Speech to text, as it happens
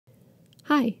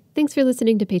Hi, thanks for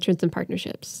listening to Patrons and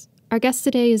Partnerships. Our guest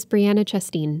today is Brianna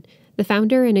Chesteen, the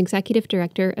founder and executive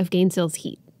director of Gainesville's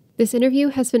H.E.A.T. This interview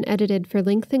has been edited for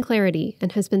length and clarity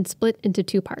and has been split into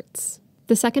two parts.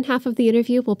 The second half of the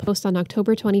interview will post on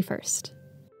October 21st.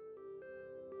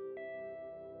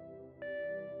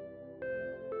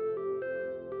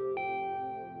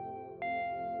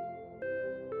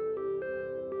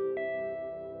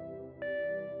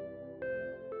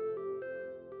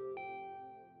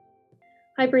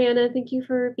 Hi, Brianna. Thank you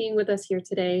for being with us here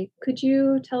today. Could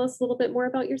you tell us a little bit more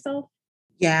about yourself?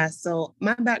 Yeah, so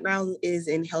my background is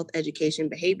in health education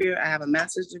behavior. I have a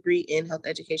master's degree in health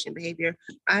education behavior.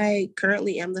 I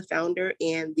currently am the founder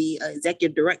and the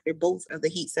executive director, both of the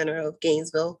H.E.A.T Center of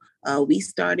Gainesville. We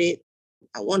started,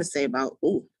 I want to say about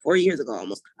 4 years ago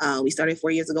almost. We started 4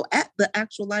 years ago at the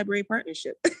actual library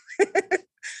partnership,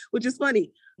 which is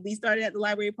funny. We started at the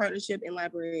library partnership and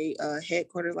library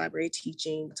headquarters library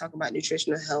teaching, talking about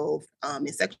nutritional health and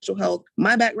sexual health.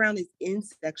 My background is in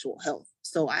sexual health.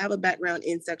 So I have a background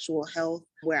in sexual health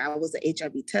where I was an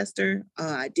HIV tester.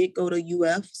 I did go to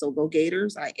UF, so go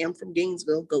Gators. I am from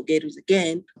Gainesville, go Gators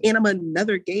again. And I'm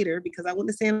another Gator because I went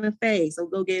to Santa Fe, so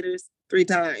go Gators 3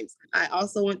 times. I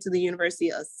also went to the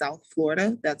University of South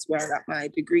Florida. That's where I got my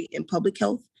degree in public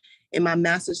health. And my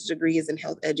master's degree is in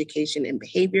health education and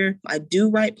behavior. I do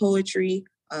write poetry.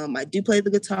 I do play the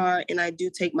guitar, and I do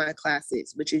take my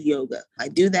classes, which is yoga. I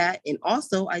do that. And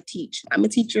also I teach. I'm a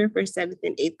teacher for 7th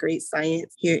and 8th grade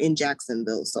science here in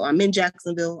Jacksonville. So I'm in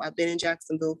Jacksonville. I've been in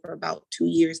Jacksonville for about 2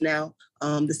 years now.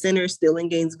 The center is still in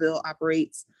Gainesville,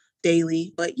 operates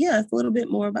daily. But yeah, it's a little bit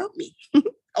more about me.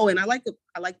 Oh, and I like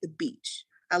the beach.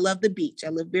 I love the beach. I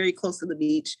live very close to the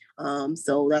beach.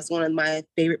 So that's one of my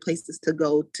favorite places to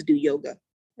go to do yoga.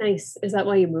 Nice. Is that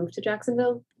why you moved to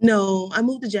Jacksonville? No, I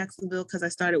moved to Jacksonville because I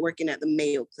started working at the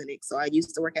Mayo Clinic. So I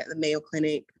used to work at the Mayo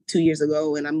Clinic 2 years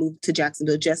ago, and I moved to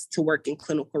Jacksonville just to work in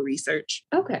clinical research.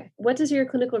 Okay. What does your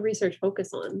clinical research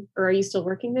focus on? Or are you still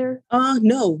working there?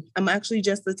 No, I'm actually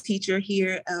just a teacher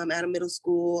here at a middle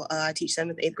school. I teach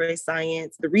 7th, 8th grade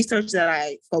science. The research that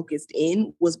I focused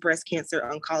in was breast cancer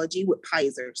oncology with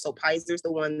Pfizer. So Pfizer is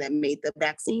the one that made the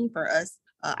vaccine for us.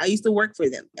 I used to work for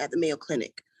them at the Mayo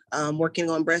Clinic. Working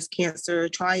on breast cancer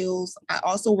trials. I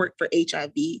also worked for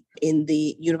HIV in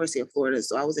the University of Florida.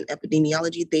 So I was in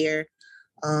epidemiology there.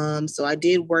 So I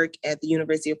did work at the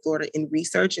University of Florida in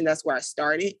research, and that's where I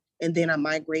started. And then I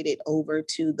migrated over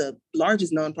to the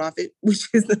largest nonprofit, which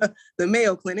is the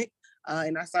Mayo Clinic.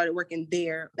 And I started working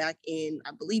there back in,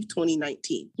 I believe,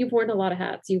 2019. You've worn a lot of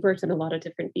hats. You've worked in a lot of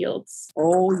different fields.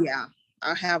 Oh, yeah.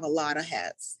 I have a lot of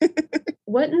hats.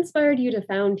 What inspired you to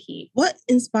found H.E.A.T? What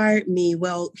inspired me?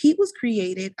 Well, H.E.A.T was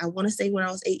created, I want to say, when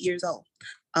I was 8 years old.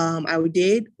 I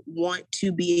did want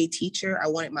to be a teacher. I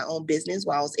wanted my own business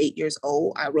while I was 8 years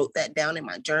old. I wrote that down in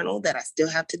my journal that I still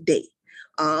have today.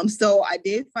 So I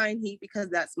did find H.E.A.T because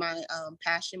that's my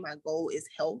passion. My goal is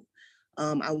health.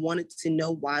 I wanted to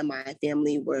know why my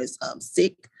family was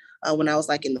sick. When I was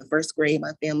like in the 1st grade,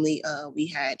 my family, we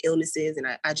had illnesses, and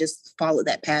I just followed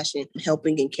that passion,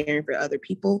 helping and caring for other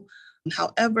people.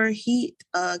 However,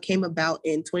 H.E.A.T came about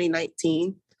in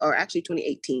 2019, or actually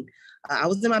 2018. I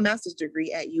was in my master's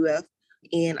degree at UF,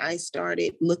 and I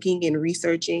started looking and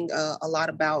researching a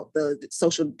lot about the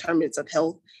social determinants of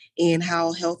health and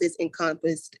how health is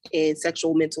encompassed in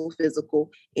sexual, mental,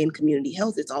 physical, and community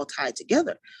health. It's all tied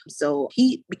together. So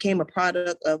H.E.A.T became a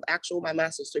product of my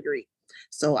master's degree.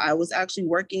 So I was actually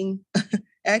working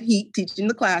at H.E.A.T teaching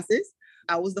the classes.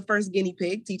 I was the first guinea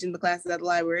pig teaching the classes at the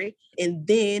library. And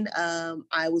then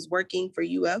I was working for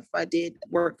UF. I did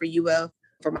work for UF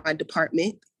for my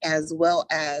department, as well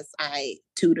as I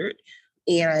tutored.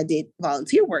 And I did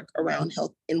volunteer work around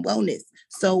health and wellness.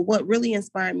 So what really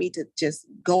inspired me to just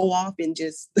go off and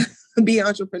just be an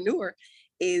entrepreneur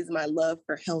is my love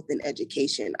for health and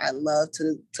education. I love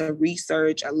to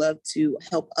research. I love to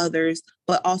help others,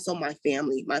 but also my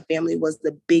family. My family was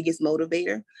the biggest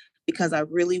motivator because I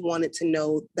really wanted to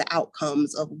know the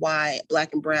outcomes of why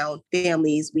Black and Brown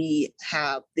families, we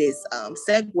have this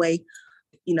segue,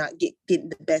 getting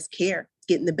the best care,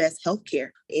 getting the best health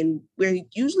care. And we're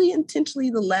usually intentionally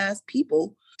the last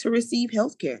people to receive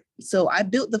health care. So I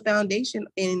built the foundation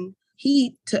in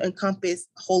H.E.A.T to encompass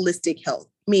holistic health,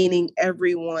 meaning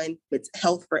everyone, it's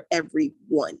health for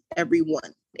everyone.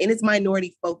 And it's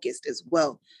minority focused as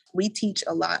well. We teach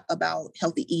a lot about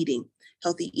healthy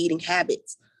eating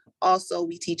habits. Also,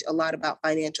 we teach a lot about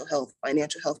financial health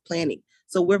planning.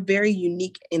 So we're very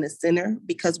unique in a center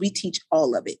because we teach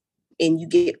all of it. And you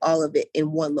get all of it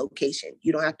in one location.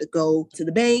 You don't have to go to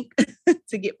the bank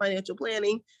to get financial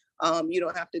planning. You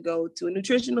don't have to go to a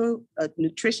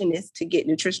nutritionist to get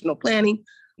nutritional planning.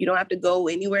 You don't have to go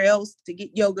anywhere else to get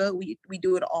yoga. We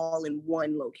do it all in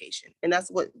one location. And that's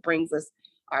what brings us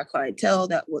our clientele.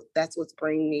 That's what's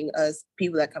bringing us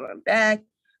people that come back,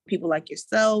 people like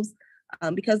yourselves,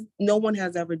 because no one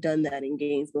has ever done that in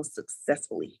Gainesville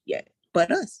successfully yet, but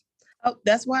us. Oh,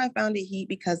 that's why I founded H.E.A.T,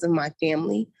 because of my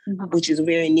family, which is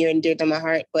very near and dear to my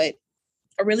heart. But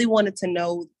I really wanted to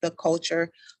know the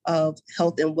culture of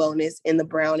health and wellness in the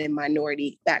brown and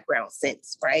minority background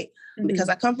sense, right? Because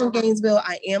I come from Gainesville.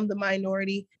 I am the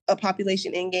minority of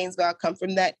population in Gainesville. I come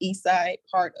from that east side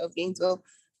part of Gainesville.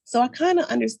 So I kind of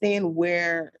understand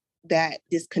where that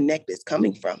disconnect is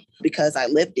coming from because I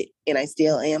lived it and I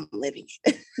still am living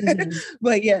it.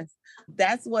 But yes,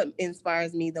 that's what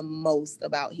inspires me the most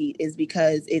about H.E.A.T is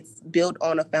because it's built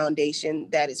on a foundation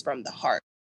that is from the heart.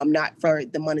 Not for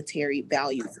the monetary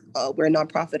values. We're a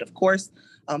nonprofit, of course.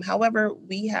 However,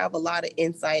 we have a lot of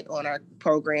insight on our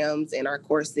programs and our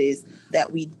courses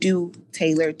that we do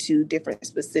tailor to different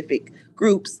specific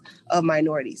groups of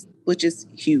minorities, which is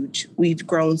huge. We've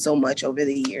grown so much over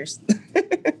the years.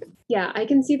 Yeah, I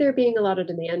can see there being a lot of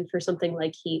demand for something like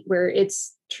H.E.A.T, where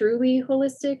it's truly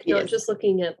holistic, not just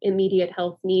looking at immediate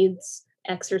health needs,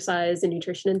 exercise and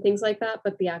nutrition and things like that,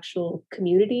 but the actual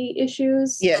community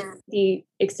issues, the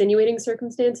extenuating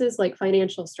circumstances like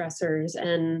financial stressors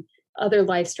and other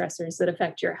life stressors that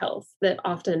affect your health that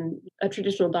often a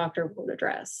traditional doctor won't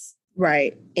address.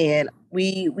 Right. And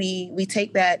we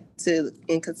take that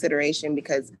in consideration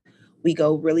because we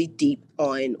go really deep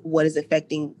on what is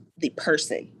affecting the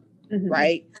person,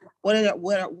 right? What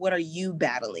are you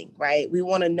battling, right? We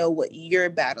want to know what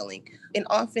you're battling. And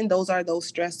often those are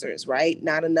those stressors, right?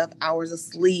 Not enough hours of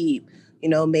sleep,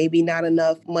 maybe not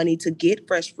enough money to get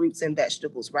fresh fruits and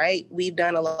vegetables, right? We've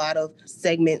done a lot of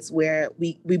segments where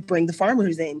we bring the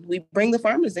farmers in. We bring the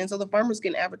farmers in so the farmers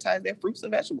can advertise their fruits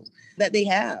and vegetables that they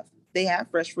have. They have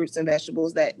fresh fruits and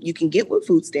vegetables that you can get with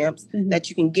food stamps, that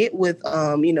you can get with,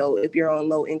 if you're on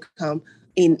low income,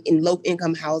 in low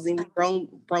income housing, we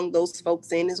brought those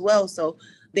folks in as well. So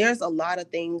there's a lot of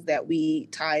things that we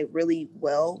tie really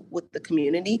well with the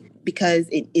community because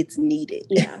it's needed.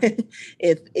 Yeah.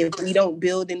 If we don't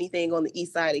build anything on the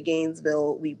east side of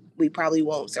Gainesville, we probably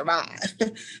won't survive.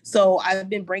 So I've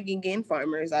been bringing in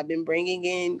farmers. I've been bringing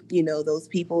in, those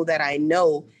people that I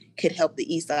know could help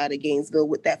the east side of Gainesville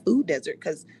with that food desert,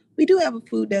 because we do have a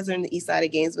food desert in the east side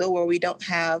of Gainesville where we don't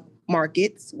have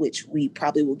markets, which we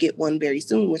probably will get one very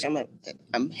soon, which I'm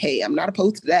not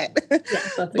opposed to that.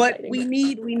 Yeah, but exciting.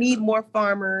 we need more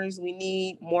farmers. We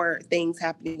need more things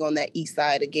happening on that east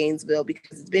side of Gainesville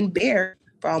because it's been bare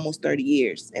for almost 30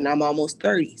 years and I'm almost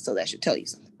 30. So that should tell you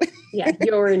something. Yeah,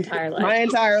 your entire life. My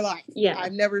entire life. Yeah.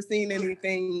 I've never seen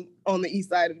anything on the east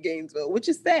side of Gainesville, which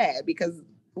is sad because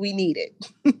we need it.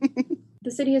 The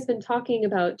city has been talking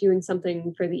about doing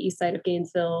something for the east side of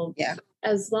Gainesville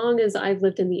as long as I've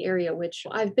lived in the area, which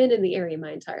I've been in the area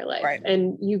my entire life. Right.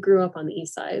 And you grew up on the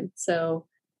east side. So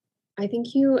I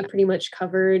think you pretty much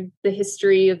covered the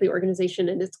history of the organization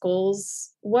and its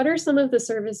goals. What are some of the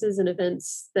services and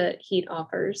events that H.E.A.T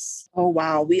offers? Oh,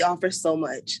 wow. We offer so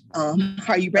much.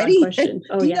 Are you ready? Question.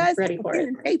 Oh, yeah, guys ready for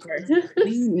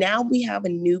it. We have a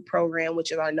new program,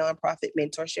 which is our nonprofit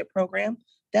mentorship program.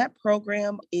 That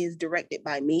program is directed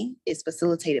by me. It's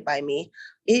facilitated by me.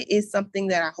 It is something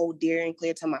that I hold dear and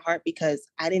clear to my heart because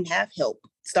I didn't have help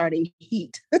starting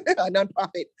H.E.A.T, a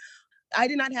nonprofit. I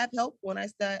did not have help when I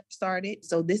started.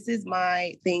 So this is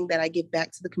my thing that I give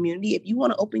back to the community. If you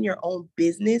want to open your own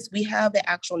business, we have an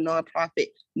actual nonprofit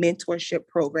mentorship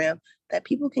program that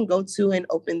people can go to and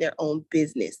open their own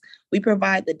business. We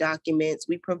provide the documents.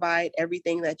 We provide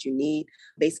everything that you need,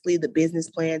 basically the business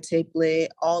plan, template,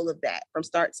 all of that from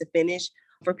start to finish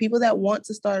for people that want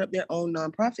to start up their own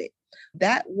nonprofit.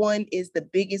 That one is the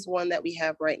biggest one that we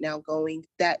have right now going.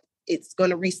 That it's going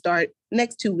to restart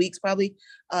next 2 weeks, probably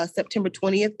September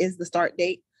 20th is the start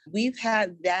date. We've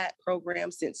had that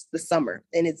program since the summer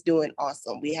and it's doing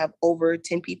awesome. We have over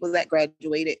 10 people that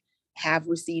graduated, have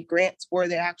received grants for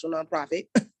their actual nonprofit,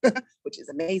 which is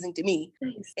amazing to me.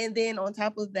 Nice. And then on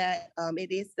top of that,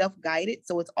 it is self-guided.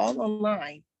 So it's all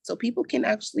online. So people can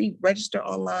actually register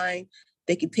online.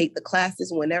 They can take the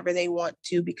classes whenever they want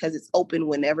to because it's open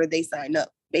whenever they sign up.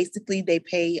 Basically, they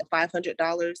pay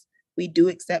 $500. We do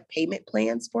accept payment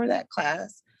plans for that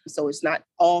class. So it's not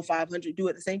all 500 due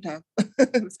at the same time.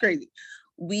 It's crazy.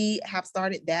 We have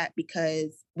started that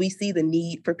because we see the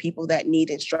need for people that need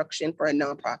instruction for a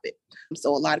nonprofit.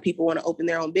 So a lot of people want to open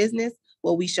their own business.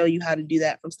 Well, we show you how to do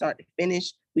that from start to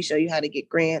finish. We show you how to get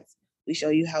grants. We show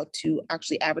you how to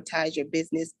actually advertise your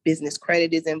business. Business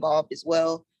credit is involved as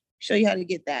well. show you how to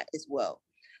get that as well.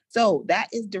 So that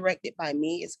is directed by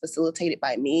me. It's facilitated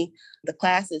by me. The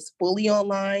class is fully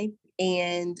online,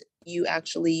 and you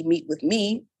actually meet with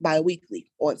me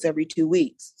bi-weekly, once every 2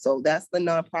 weeks. So that's the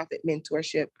nonprofit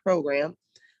mentorship program.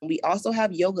 We also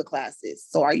have yoga classes.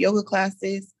 So our yoga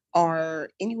classes are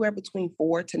anywhere between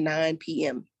 4 to 9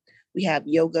 p.m. We have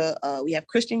yoga. We have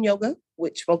Christian yoga,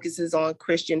 which focuses on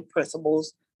Christian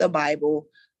principles, the Bible.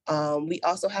 We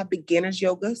also have beginners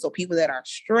yoga. So people that are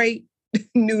straight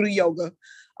new to yoga,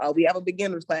 we have a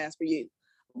beginner's class for you.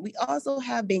 We also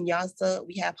have vinyasa,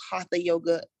 we have hatha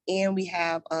yoga, and we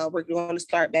have, we're going to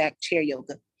start back chair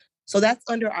yoga. So that's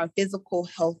under our physical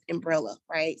health umbrella,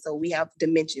 right? So we have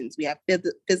dimensions. We have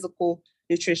physical,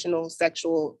 nutritional,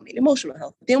 sexual, and emotional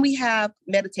health. Then we have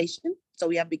meditation. So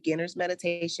we have beginners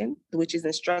meditation, which is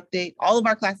instructed. All of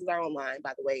our classes are online,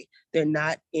 by the way. They're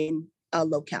not in a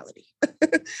locality.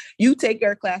 You take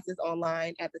your classes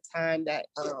online at the time that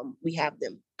we have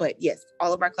them. But yes,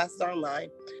 all of our classes are online.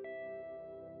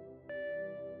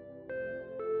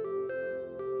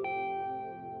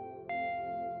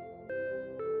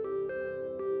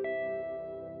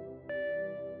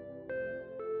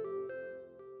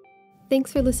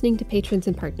 Thanks for listening to Patrons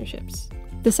and Partnerships.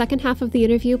 The second half of the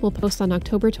interview will post on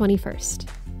October 21st.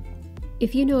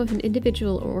 If you know of an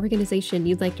individual or organization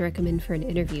you'd like to recommend for an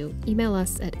interview, email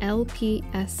us at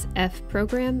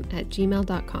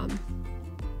lpsfprogram@gmail.com.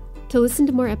 To listen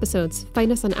to more episodes,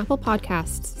 find us on Apple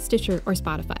Podcasts, Stitcher, or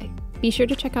Spotify. Be sure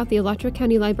to check out the Alachua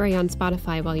County Library on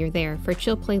Spotify while you're there for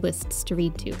chill playlists to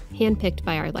read to, handpicked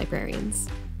by our librarians.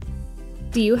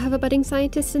 Do you have a budding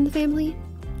scientist in the family?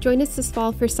 Join us this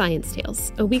fall for Science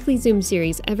Tales, a weekly Zoom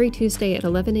series every Tuesday at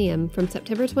 11 a.m. from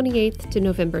September 28th to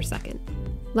November 2nd.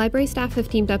 Library staff have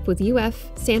teamed up with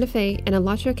UF, Santa Fe, and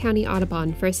Alachua County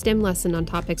Audubon for a STEM lesson on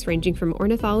topics ranging from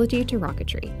ornithology to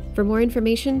rocketry. For more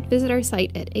information, visit our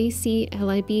site at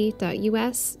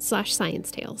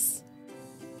aclib.us/sciencetales.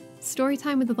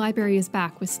 Storytime with the Library is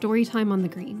back with Storytime on the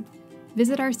Green.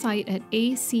 Visit our site at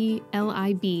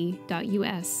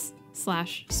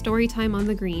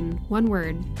aclib.us/storytimeonthegreen, one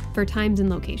word, for times and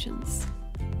locations.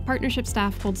 Partnership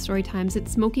staff hold story times at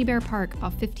Smoky Bear Park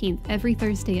off 15th every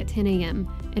Thursday at 10 a.m.,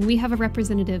 and we have a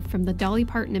representative from the Dolly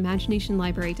Parton Imagination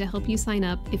Library to help you sign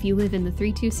up if you live in the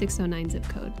 32609 zip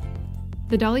code.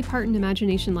 The Dolly Parton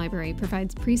Imagination Library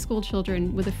provides preschool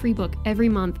children with a free book every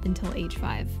month until age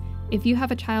 5. If you have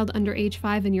a child under age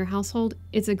 5 in your household,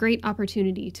 it's a great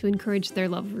opportunity to encourage their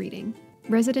love of reading.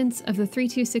 Residents of the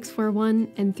 32641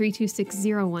 and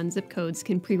 32601 zip codes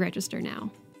can pre-register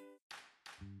now.